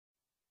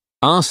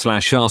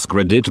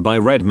r/AskReddit by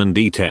Redmond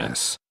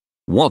Eats.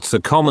 What's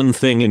a common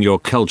thing in your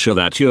culture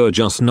that you're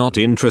just not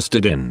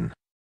interested in?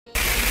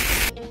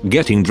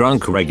 Getting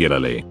drunk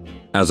regularly.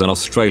 As an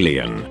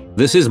Australian,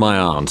 this is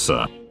my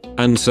answer.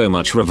 And so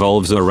much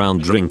revolves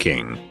around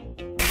drinking.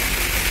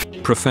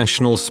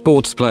 Professional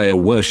sports player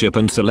worship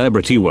and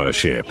celebrity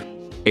worship.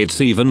 It's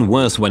even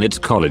worse when it's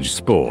college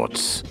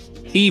sports.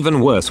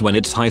 Even worse when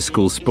it's high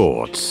school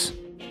sports.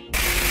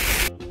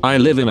 I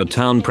live in a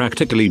town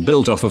practically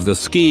built off of the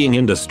skiing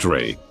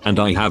industry, and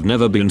I have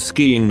never been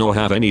skiing nor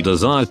have any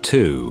desire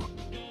to.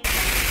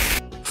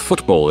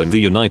 Football in the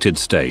United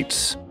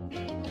States.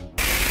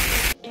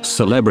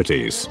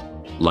 Celebrities.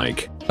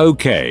 Like,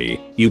 okay,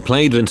 you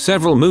played in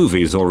several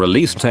movies or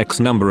released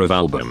X number of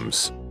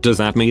albums. Does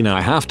that mean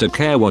I have to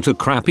care what a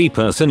crappy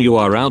person you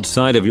are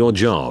outside of your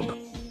job?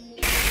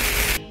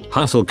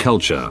 Hustle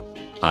culture.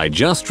 I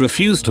just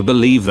refuse to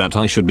believe that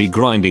I should be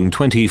grinding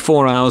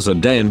 24 hours a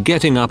day and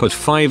getting up at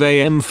 5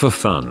 AM for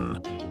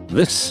fun.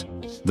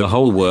 The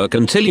whole work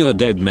until you're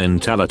dead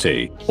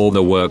mentality, or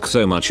the work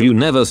so much you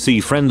never see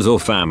friends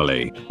or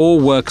family, or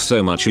work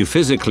so much you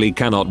physically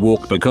cannot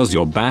walk because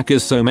your back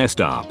is so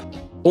messed up,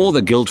 or the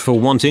guilt for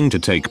wanting to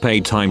take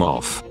paid time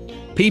off.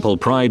 People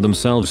pride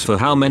themselves for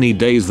how many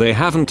days they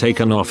haven't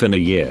taken off in a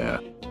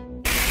year.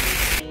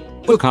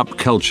 Hookup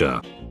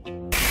culture.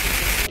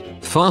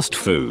 Fast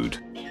food.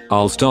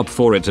 I'll stop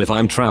for it if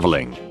I'm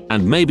traveling,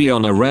 and maybe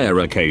on a rare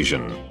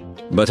occasion.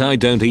 But I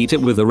don't eat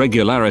it with the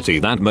regularity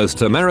that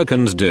most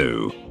Americans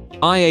do.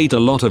 I ate a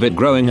lot of it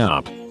growing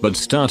up, but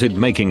started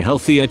making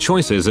healthier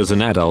choices as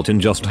an adult and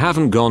just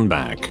haven't gone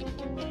back.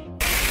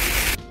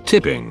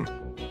 Tipping.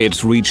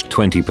 It's reached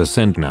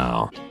 20%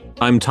 now.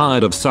 I'm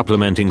tired of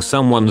supplementing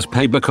someone's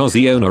pay because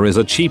the owner is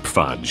a cheap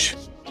fudge.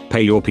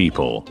 Pay your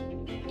people.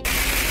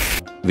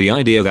 The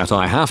idea that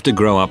I have to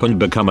grow up and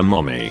become a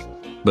mommy.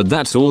 But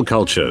that's all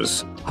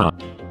cultures, huh?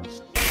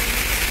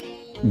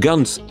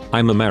 Guns.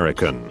 I'm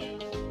American.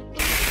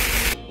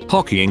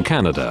 Hockey in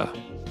Canada.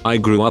 I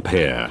grew up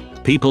here.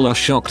 People are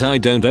shocked I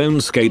don't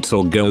own skates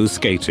or go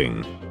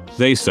skating.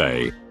 They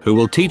say, who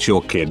will teach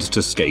your kids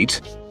to skate?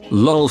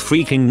 Lol,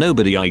 freaking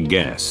nobody, I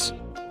guess.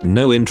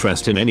 No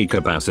interest in any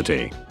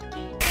capacity.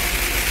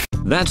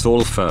 That's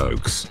all,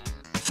 folks.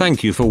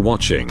 Thank you for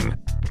watching.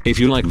 If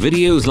you like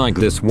videos like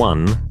this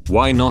one,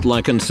 why not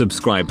like and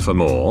subscribe for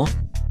more?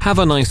 Have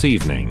a nice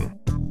evening.